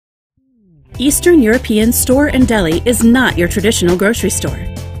Eastern European Store and Deli is not your traditional grocery store.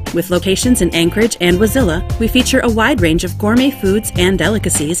 With locations in Anchorage and Wasilla, we feature a wide range of gourmet foods and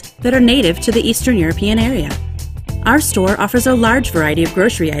delicacies that are native to the Eastern European area. Our store offers a large variety of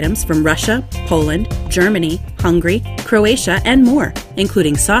grocery items from Russia, Poland, Germany, Hungary, Croatia, and more,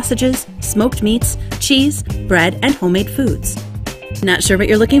 including sausages, smoked meats, cheese, bread, and homemade foods. Not sure what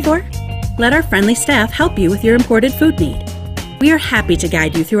you're looking for? Let our friendly staff help you with your imported food need. We are happy to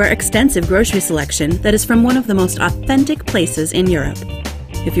guide you through our extensive grocery selection that is from one of the most authentic places in Europe.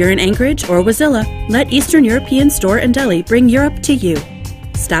 If you're in Anchorage or Wasilla, let Eastern European Store and Deli bring Europe to you.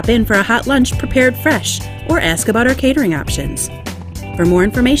 Stop in for a hot lunch prepared fresh or ask about our catering options. For more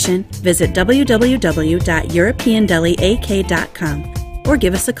information, visit www.europeandeliak.com or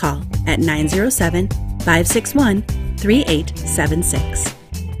give us a call at 907-561-3876.